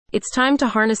It's time to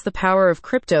harness the power of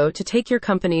crypto to take your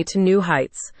company to new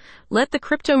heights. Let the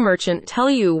crypto merchant tell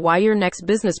you why your next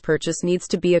business purchase needs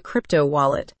to be a crypto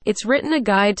wallet. It's written a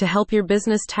guide to help your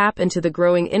business tap into the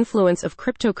growing influence of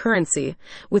cryptocurrency,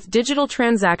 with digital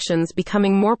transactions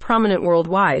becoming more prominent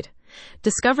worldwide.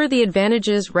 Discover the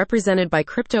advantages represented by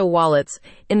crypto wallets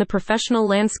in the professional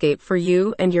landscape for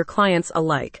you and your clients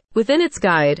alike. Within its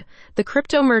guide, the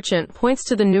crypto merchant points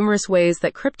to the numerous ways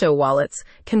that crypto wallets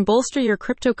can bolster your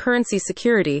cryptocurrency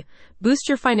security, boost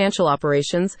your financial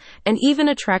operations, and even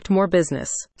attract more business.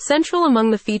 Central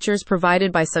among the features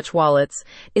provided by such wallets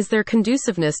is their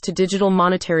conduciveness to digital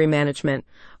monetary management,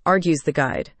 argues the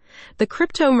guide. The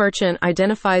crypto merchant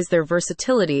identifies their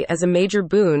versatility as a major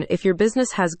boon if your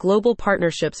business has global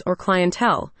partnerships or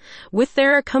clientele, with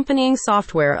their accompanying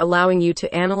software allowing you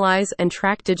to analyze and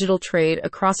track digital trade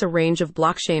across a range of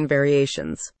blockchain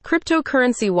variations.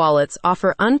 Cryptocurrency wallets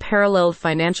offer unparalleled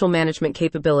financial management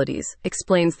capabilities,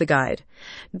 explains the guide.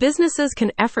 Businesses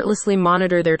can effortlessly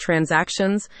monitor their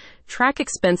transactions, track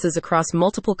expenses across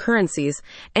multiple currencies,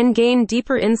 and gain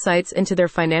deeper insights into their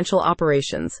financial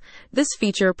operations. This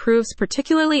feature proves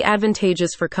particularly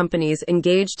advantageous for companies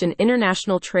engaged in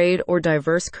international trade or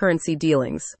diverse currency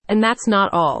dealings. And that's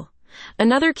not all.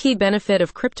 Another key benefit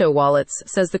of crypto wallets,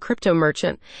 says the crypto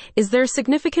merchant, is their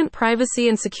significant privacy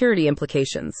and security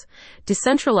implications.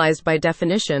 Decentralized by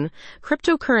definition,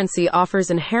 cryptocurrency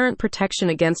offers inherent protection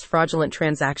against fraudulent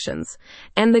transactions,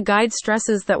 and the guide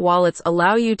stresses that wallets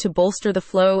allow you to bolster the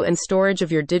flow and storage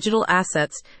of your digital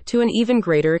assets to an even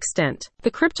greater extent.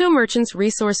 The crypto merchant's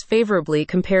resource favorably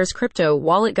compares crypto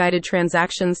wallet-guided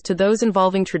transactions to those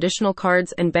involving traditional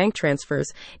cards and bank transfers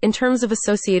in terms of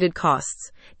associated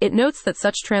costs. It notes that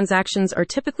such transactions are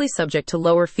typically subject to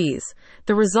lower fees.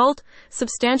 The result,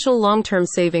 substantial long-term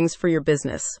savings for your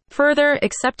business. Further,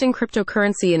 accepting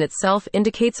cryptocurrency in itself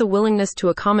indicates a willingness to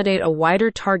accommodate a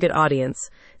wider target audience,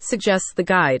 suggests the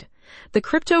guide. The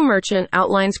crypto merchant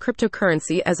outlines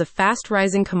cryptocurrency as a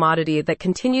fast-rising commodity that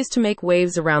continues to make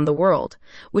waves around the world,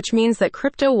 which means that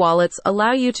crypto wallets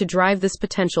allow you to drive this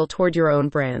potential toward your own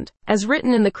brand. As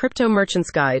written in the Crypto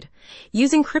Merchant's Guide,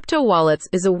 using crypto wallets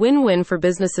is a win-win for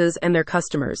businesses and their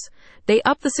customers. They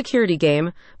up the security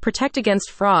game, protect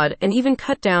against fraud, and even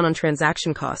cut down on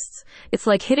transaction costs. It's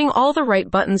like hitting all the right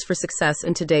buttons for success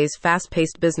in today's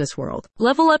fast-paced business world.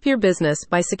 Level up your business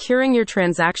by securing your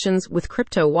transactions with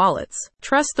crypto wallets.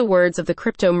 Trust the words of the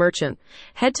crypto merchant.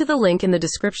 Head to the link in the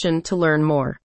description to learn more.